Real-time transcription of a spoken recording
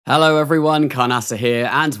Hello everyone, Karnasa here,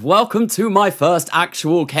 and welcome to my first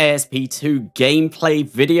actual KSP2 gameplay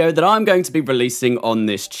video that I'm going to be releasing on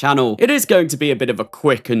this channel. It is going to be a bit of a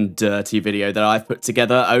quick and dirty video that I've put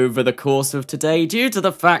together over the course of today due to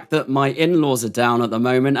the fact that my in-laws are down at the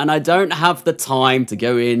moment and I don't have the time to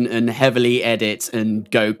go in and heavily edit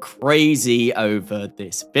and go crazy over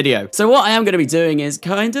this video. So what I am going to be doing is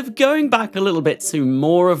kind of going back a little bit to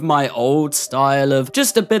more of my old style of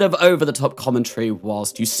just a bit of over-the-top commentary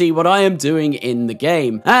whilst you see what I am doing in the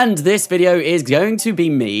game. And this video is going to be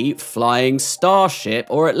me flying Starship,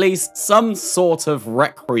 or at least some sort of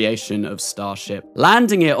recreation of Starship,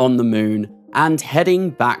 landing it on the moon, and heading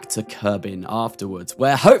back to Kerbin afterwards,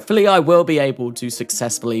 where hopefully I will be able to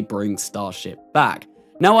successfully bring Starship back.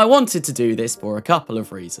 Now, I wanted to do this for a couple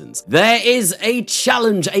of reasons. There is a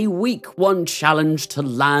challenge, a week 1 challenge to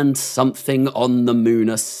land something on the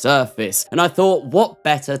lunar surface. And I thought, what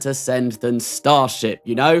better to send than Starship,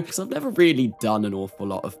 you know? Because I've never really done an awful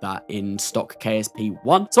lot of that in stock KSP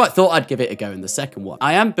 1. So I thought I'd give it a go in the second one.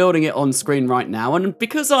 I am building it on screen right now, and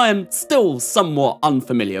because I am still somewhat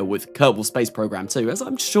unfamiliar with Kerbal Space Program 2, as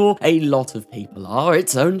I'm sure a lot of people are,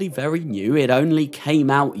 it's only very new. It only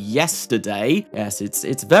came out yesterday. Yes,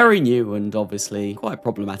 it's very new and obviously quite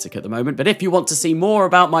problematic at the moment, but if you want to see more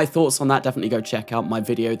about my thoughts on that, definitely go check out my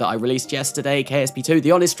video that I released yesterday, KSP2,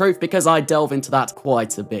 The Honest Truth, because I delve into that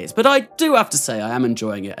quite a bit. But I do have to say I am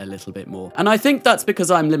enjoying it a little bit more. And I think that's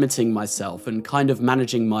because I'm limiting myself and kind of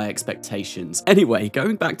managing my expectations. Anyway,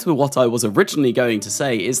 going back to what I was originally going to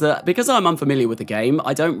say is that because I'm unfamiliar with the game,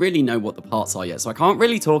 I don't really know what the parts are yet, so I can't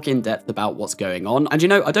really talk in depth about what's going on. And you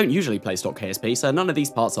know, I don't usually play stock KSP, so none of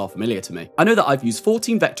these parts are familiar to me. I know that I've used 14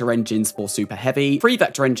 vector engines for Super Heavy, 3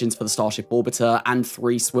 vector engines for the Starship Orbiter, and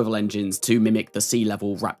 3 swivel engines to mimic the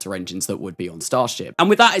sea-level Raptor engines that would be on Starship. And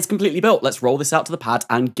with that, it's completely built. Let's roll this out to the pad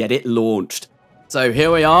and get it launched. So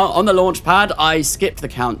here we are on the launch pad. I skipped the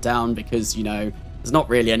countdown because, you know, there's not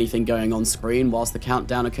really anything going on screen whilst the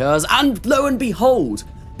countdown occurs, and lo and behold,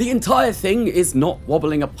 the entire thing is not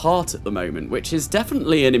wobbling apart at the moment, which is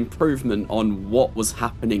definitely an improvement on what was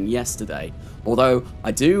happening yesterday. Although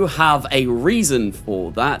I do have a reason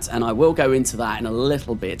for that, and I will go into that in a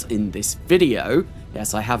little bit in this video.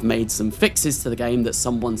 Yes, I have made some fixes to the game that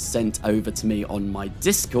someone sent over to me on my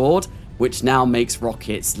Discord, which now makes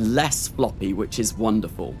rockets less floppy, which is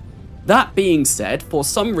wonderful. That being said, for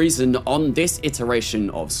some reason on this iteration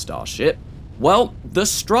of Starship, well, the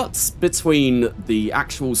struts between the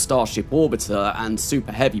actual Starship Orbiter and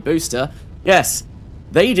Super Heavy Booster, yes,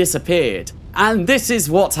 they disappeared. And this is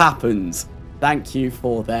what happens. Thank you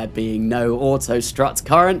for there being no auto strut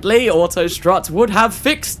currently. Auto strut would have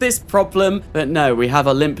fixed this problem, but no, we have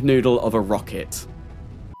a limp noodle of a rocket.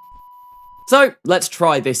 So let's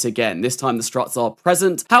try this again. This time the struts are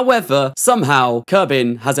present. However, somehow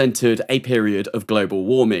Kerbin has entered a period of global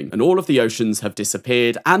warming and all of the oceans have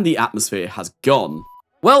disappeared and the atmosphere has gone.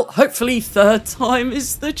 Well, hopefully third time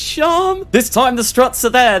is the charm. This time the struts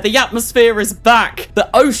are there, the atmosphere is back,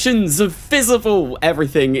 the oceans are visible,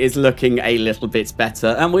 everything is looking a little bit better,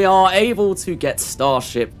 and we are able to get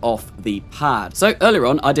Starship off the pad. So earlier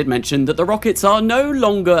on, I did mention that the rockets are no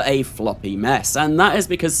longer a floppy mess, and that is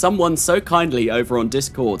because someone so kindly over on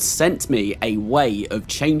Discord sent me a way of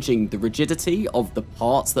changing the rigidity of the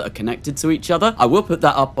parts that are connected to each other. I will put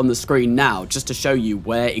that up on the screen now, just to show you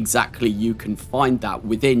where exactly you can find that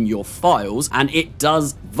within your files, and it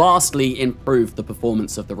does vastly improve the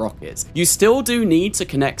performance of the rockets. You still do need to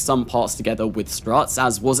connect some parts together with struts,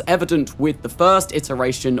 as was evident with the first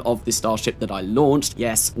iteration of the Starship that I launched.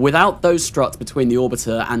 Yes, without those struts between the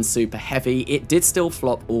Orbiter and Super Heavy, it did still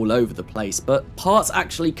flop all over the place, but parts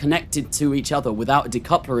actually connected to each other without a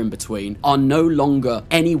decoupler in between are no longer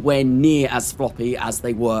anywhere near as floppy as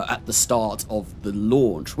they were at the start of the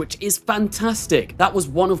launch, which is fantastic. That was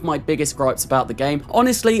one of my biggest gripes about the game.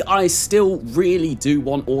 Honestly, I still really do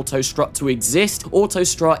want auto strut to exist. Auto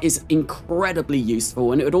strut is incredibly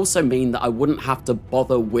useful, and it would also mean that I wouldn't have to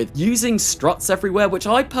bother with using struts everywhere, which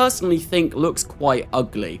I personally think looks quite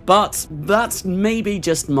ugly, but that's maybe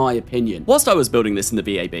just my opinion. Whilst I was building this in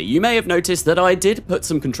the VAB, you may have noticed that I did put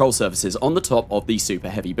some control surfaces on the top of the Super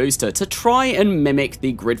Heavy Booster to try and mimic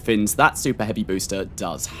the grid fins that Super Heavy Booster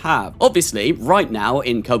does have. Obviously, right now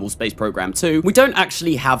in Kerbal Space Program 2, we don't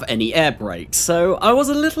actually have any air brakes, so I I was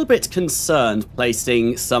a little bit concerned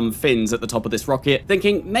placing some fins at the top of this rocket,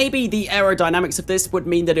 thinking maybe the aerodynamics of this would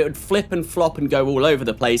mean that it would flip and flop and go all over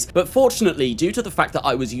the place, but fortunately, due to the fact that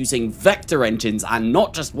I was using vector engines and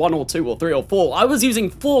not just 1 or 2 or 3 or 4, I was using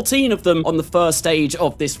 14 of them on the first stage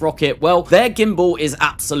of this rocket. Well, their gimbal is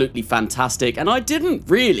absolutely fantastic, and I didn't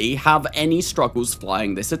really have any struggles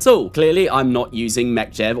flying this at all. Clearly, I'm not using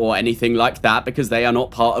MechJev or anything like that because they are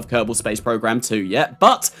not part of Kerbal Space Program 2 yet,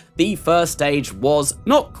 but the first stage was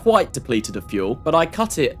not quite depleted of fuel, but I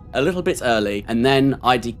cut it a little bit early, and then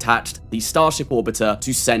I detached the Starship orbiter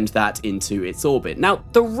to send that into its orbit. Now,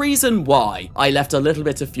 the reason why I left a little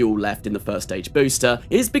bit of fuel left in the first stage booster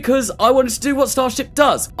is because I wanted to do what Starship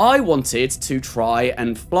does. I wanted to try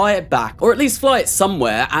and fly it back, or at least fly it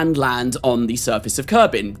somewhere and land on the surface of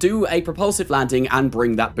Kerbin, do a propulsive landing and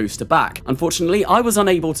bring that booster back. Unfortunately, I was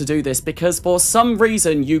unable to do this because for some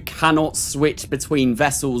reason you cannot switch between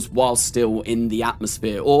vessels while still in the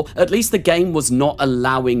atmosphere, or at least the game was not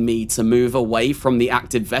allowing me to move away from the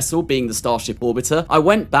active vessel, being the Starship orbiter. I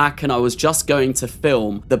went back and I was just going to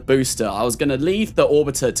film the booster. I was going to leave the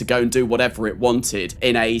orbiter to go and do whatever it wanted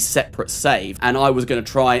in a separate save, and I was going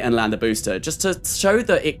to try and land the booster just to show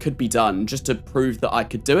that it could be done, just to prove that I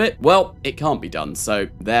could do it. Well, it can't be done, so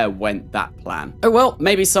there went that plan. Oh well,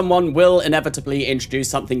 maybe someone will inevitably introduce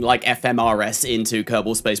something like FMRS into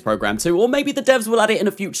Kerbal Space Program 2, or maybe the devs will add it in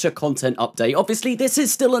a future content update. Obviously, this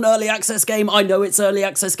is still an early access game. I know it's early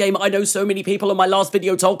access game. I know so many people on my last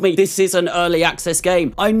video told me this is an early access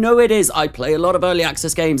game. I know it is. I play a lot of early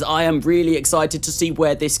access games. I am really excited to see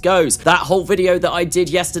where this goes. That whole video that I did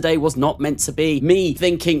yesterday was not meant to be me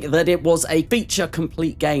thinking that it was a feature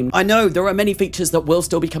complete game. I know there are many features that will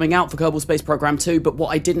still be coming out for Kerbal Space Program 2, but what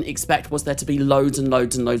I didn't expect was there to be loads and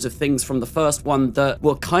loads and loads of things from the first one that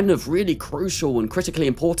were kind of really crucial and critically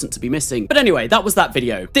important to be missing. But anyway, that was that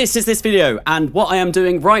video. This is this video, and what I am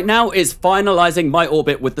doing right now is finalizing my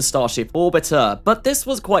orbit with the Starship orbiter. But this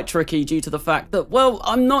was quite tricky due to the fact that, well,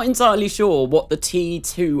 I'm not entirely sure what the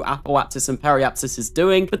T2 apoapsis and periapsis is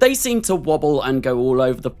doing, but they seem to wobble and go all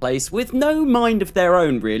over the place with no mind of their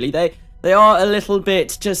own, really. They are a little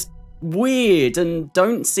bit just weird and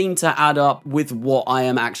don't seem to add up with what I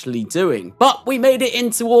am actually doing. But we made it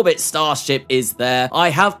into orbit. Starship is there. I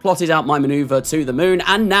have plotted out my maneuver to the moon,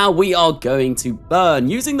 and now we are going to burn,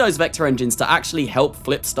 using those vector engines to actually help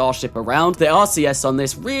flip Starship around. The RCS on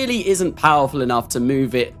this really isn't powerful enough to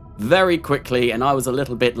move it very quickly, and I was a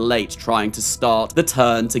little bit late trying to start the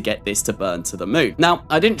turn to get this to burn to the moon. Now,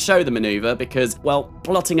 I didn't show the maneuver because, well,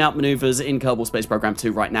 plotting out maneuvers in Kerbal Space Program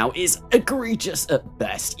 2 right now is egregious at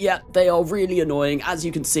best. Yeah, they are really annoying. As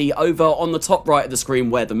you can see over on the top right of the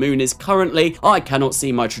screen where the moon is currently, I cannot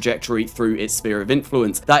see my trajectory through its sphere of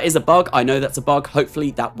influence. That is a bug. I know that's a bug.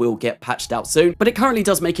 Hopefully that will get patched out soon, but it currently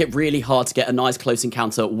does make it really hard to get a nice close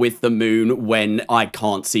encounter with the moon when I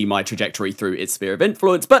can't see my trajectory through its sphere of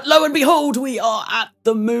influence. But lo and behold, we are at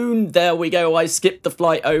the moon. There we go. I skipped the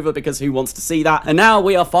flight over because who wants to see that? And now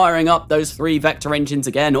we are firing up those 3 vector engines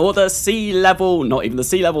again, or the sea level, not even the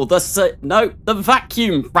sea level, the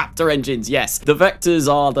vacuum raptor engines. Yes, the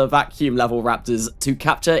vectors are the vacuum level raptors to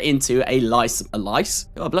capture into a lice. A lice?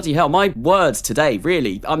 Oh, bloody hell, my words today,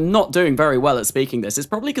 really. I'm not doing very well at speaking this. It's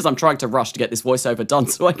probably because I'm trying to rush to get this voiceover done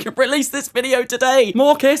so I can release this video today.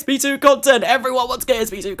 More KSP2 content. Everyone wants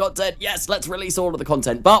KSP2 content. Yes, let's release all of the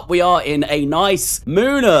content. But we are in a nice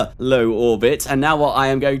lunar low orbit, and now what I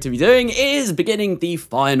am going to be doing is beginning the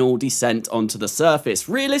final descent onto the surface.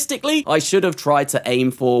 Realistically, I should have tried to aim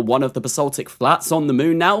for one of the basaltic flats on the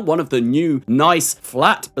moon now, one of the new nice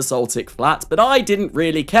flat basaltic flats, but I didn't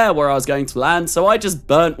really care where I was going to land, so I just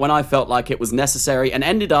burnt when I felt like it was necessary and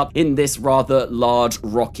ended up in this rather large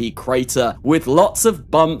rocky crater with lots of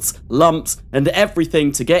bumps, lumps, and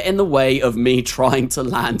everything to get in the way of me trying to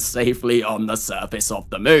land safely on the surface of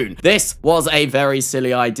the moon. This was a very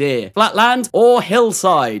silly idea. Flatland or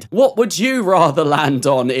hillside? What would you rather land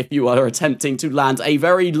on if you were attempting to land a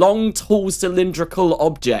very long, tall, cylindrical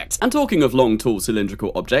object? And talking of long, tall,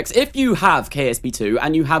 cylindrical objects, if you have KSP2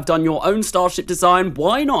 and you have done your own Starship design,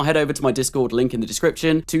 why not head over to my Discord link in the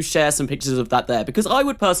description to share some pictures of that there? Because I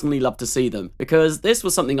would personally love to see them, because this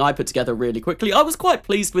was something I put together really quickly. I was quite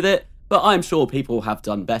pleased with it, but I'm sure people have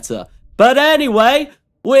done better. But anyway,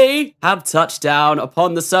 We have touched down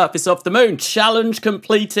upon the surface of the moon. Challenge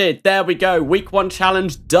completed. There we go. Week 1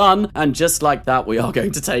 challenge done. And just like that, we are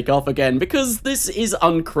going to take off again because this is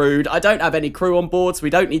uncrewed. I don't have any crew on board, so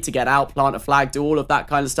we don't need to get out, plant a flag, do all of that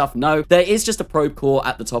kind of stuff. No, there is just a probe core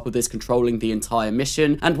at the top of this controlling the entire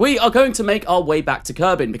mission. And we are going to make our way back to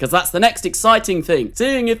Kerbin because that's the next exciting thing.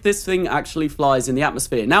 Seeing if this thing actually flies in the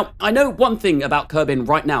atmosphere. Now, I know one thing about Kerbin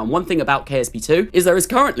right now, and one thing about KSP2 is there is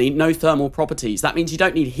currently no thermal properties. That means you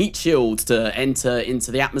don't need heat shields to enter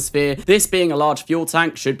into the atmosphere. This being a large fuel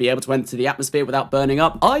tank should be able to enter the atmosphere without burning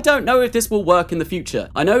up. I don't know if this will work in the future.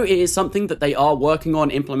 I know it is something that they are working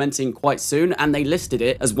on implementing quite soon, and they listed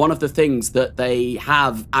it as one of the things that they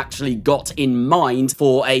have actually got in mind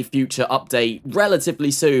for a future update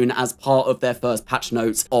relatively soon as part of their first patch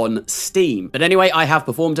notes on Steam. But anyway, I have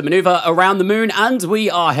performed a maneuver around the moon and we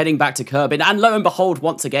are heading back to Kerbin, and lo and behold,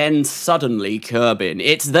 once again, suddenly Kerbin.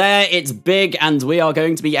 It's there, it's big, and we are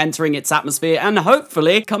going to be entering its atmosphere and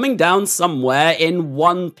hopefully coming down somewhere in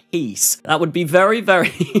one piece. That would be very,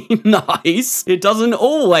 very nice. It doesn't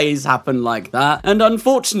always happen like that. And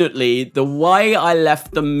unfortunately, the way I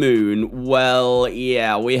left the moon, well,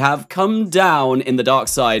 yeah, we have come down in the dark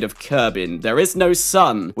side of Kerbin. There is no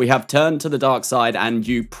sun. We have turned to the dark side and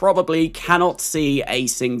you probably cannot see a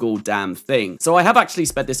single damn thing. So I have actually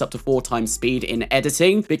sped this up to 4 times speed in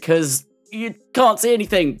editing because you can't see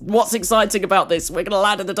anything. What's exciting about this? We're gonna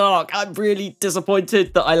land in the dark. I'm really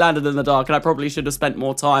disappointed that I landed in the dark, and I probably should have spent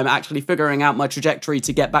more time actually figuring out my trajectory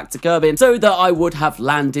to get back to Kerbin so that I would have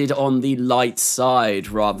landed on the light side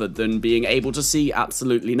rather than being able to see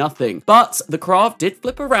absolutely nothing. But the craft did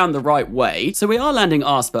flip around the right way, so we are landing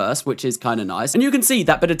arse first, which is kind of nice. And you can see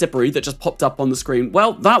that bit of debris that just popped up on the screen.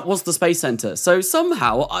 Well, that was the space center. So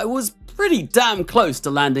somehow I was pretty damn close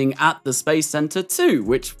to landing at the space center too,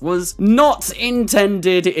 which was not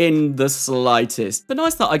intended in the slightest, but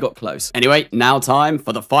nice that I got close. Anyway, now time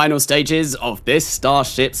for the final stages of this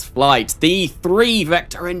Starship's flight. The 3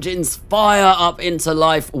 vector engines fire up into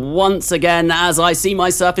life once again as I see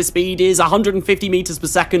my surface speed is 150 meters per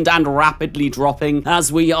second and rapidly dropping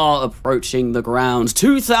as we are approaching the ground.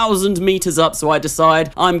 2,000 meters up, so I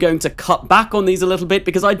decide I'm going to cut back on these a little bit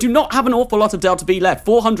because I do not have an awful lot of delta V left.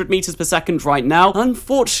 400 meters per second right now.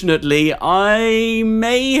 Unfortunately, I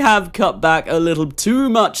may have cut back a little too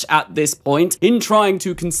much at this point in trying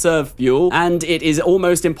to conserve fuel, and it is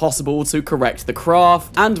almost impossible to correct the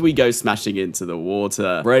craft, and we go smashing into the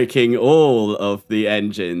water, breaking all of the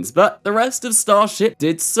engines. But the rest of Starship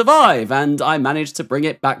did survive, and I managed to bring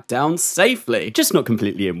it back down safely, just not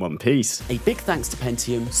completely in one piece. A big thanks to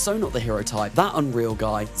Pentium, So Not the Hero Type, That Unreal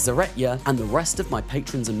Guy, Zaretya, and the rest of my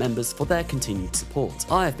patrons and members for their continued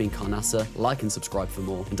support. I have been Karnasa. Like and subscribe for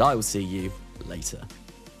more, and I will see you later.